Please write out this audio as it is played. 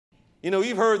You know,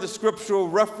 you've heard the scriptural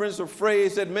reference or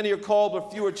phrase that many are called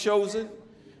but few are chosen.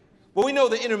 Well, we know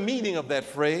the inner meaning of that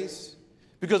phrase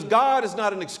because God is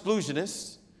not an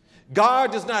exclusionist.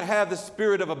 God does not have the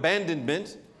spirit of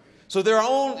abandonment. So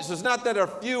it's not that a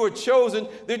few are chosen,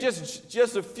 they're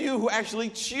just a few who actually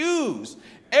choose.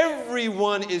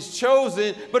 Everyone is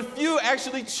chosen, but few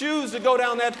actually choose to go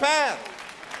down that path.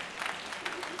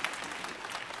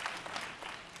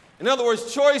 In other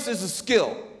words, choice is a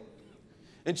skill.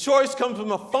 And choice comes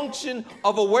from a function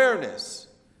of awareness.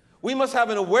 We must have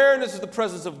an awareness of the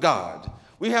presence of God.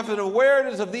 We have an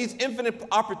awareness of these infinite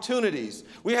opportunities.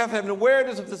 We have an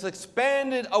awareness of this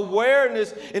expanded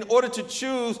awareness in order to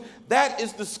choose. That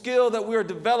is the skill that we are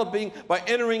developing by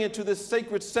entering into this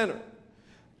sacred center,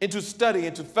 into study,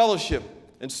 into fellowship,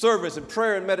 and service, and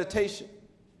prayer, and meditation.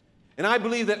 And I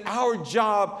believe that our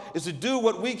job is to do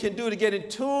what we can do to get in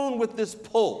tune with this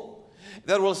pull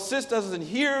that will assist us in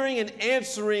hearing and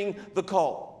answering the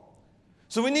call.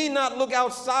 So we need not look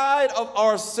outside of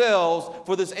ourselves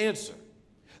for this answer.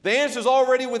 The answer is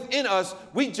already within us.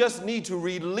 We just need to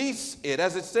release it.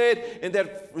 As it said in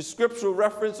that scriptural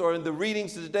reference or in the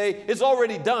readings today, it's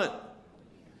already done.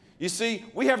 You see,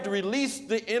 we have to release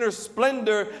the inner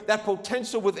splendor, that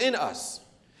potential within us.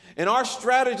 And our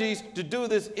strategies to do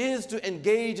this is to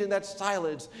engage in that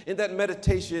silence, in that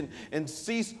meditation, and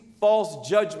cease false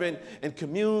judgment and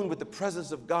commune with the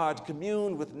presence of God,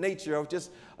 commune with nature. I was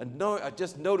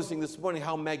just noticing this morning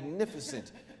how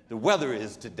magnificent the weather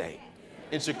is today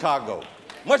in Chicago.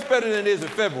 Much better than it is in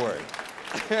February.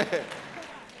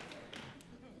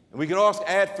 And we can also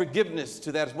add forgiveness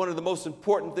to that. It's one of the most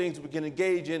important things we can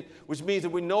engage in, which means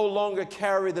that we no longer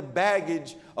carry the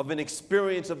baggage of an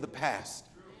experience of the past.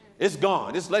 It's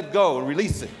gone. Just let go and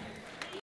release it.